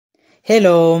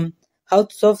Hello, how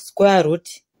to solve square root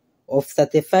of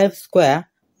 35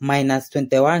 square minus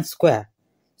 21 square.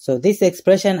 So this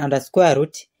expression under square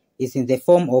root is in the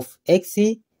form of x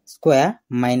square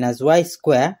minus y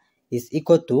square is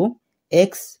equal to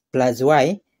x plus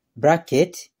y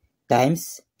bracket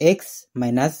times x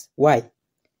minus y.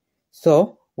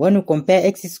 So when we compare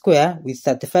x square with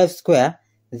 35 square,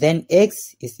 then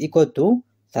x is equal to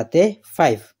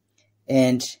 35.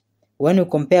 And when we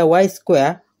compare y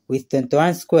square with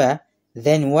 21 square,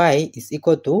 then y is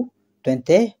equal to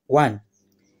 21.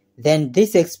 Then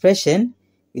this expression,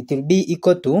 it will be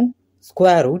equal to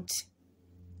square root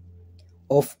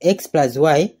of x plus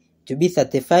y to be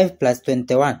 35 plus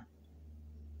 21.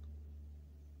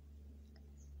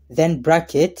 Then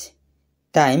bracket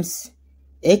times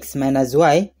x minus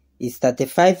y is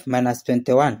 35 minus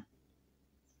 21.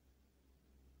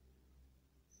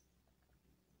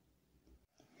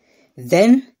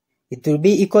 Then it will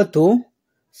be equal to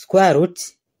square root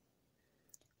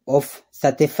of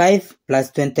 35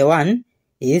 plus 21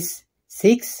 is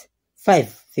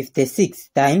 56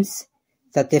 times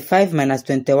 35 minus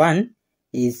 21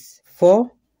 is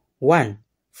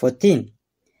 14.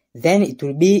 Then it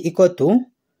will be equal to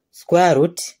square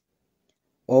root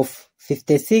of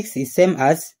 56 is same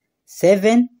as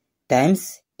 7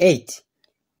 times 8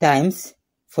 times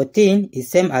 14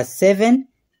 is same as 7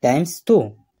 times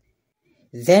 2.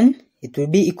 Then it will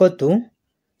be equal to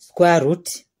square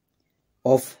root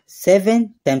of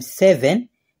 7 times 7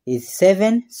 is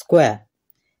 7 square.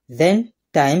 Then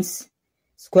times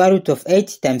square root of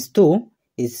 8 times 2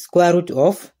 is square root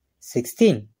of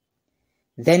 16.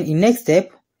 Then in next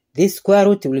step, this square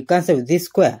root will cancel with this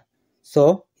square.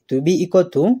 So it will be equal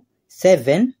to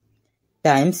 7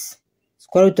 times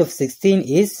square root of 16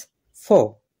 is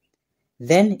 4.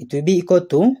 Then it will be equal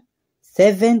to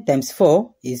 7 times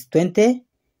 4 is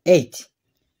 28.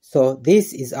 So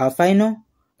this is our final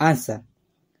answer.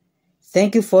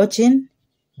 Thank you for watching.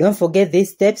 Don't forget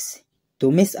these steps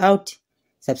to miss out.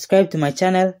 Subscribe to my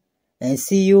channel and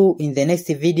see you in the next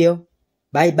video.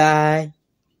 Bye bye.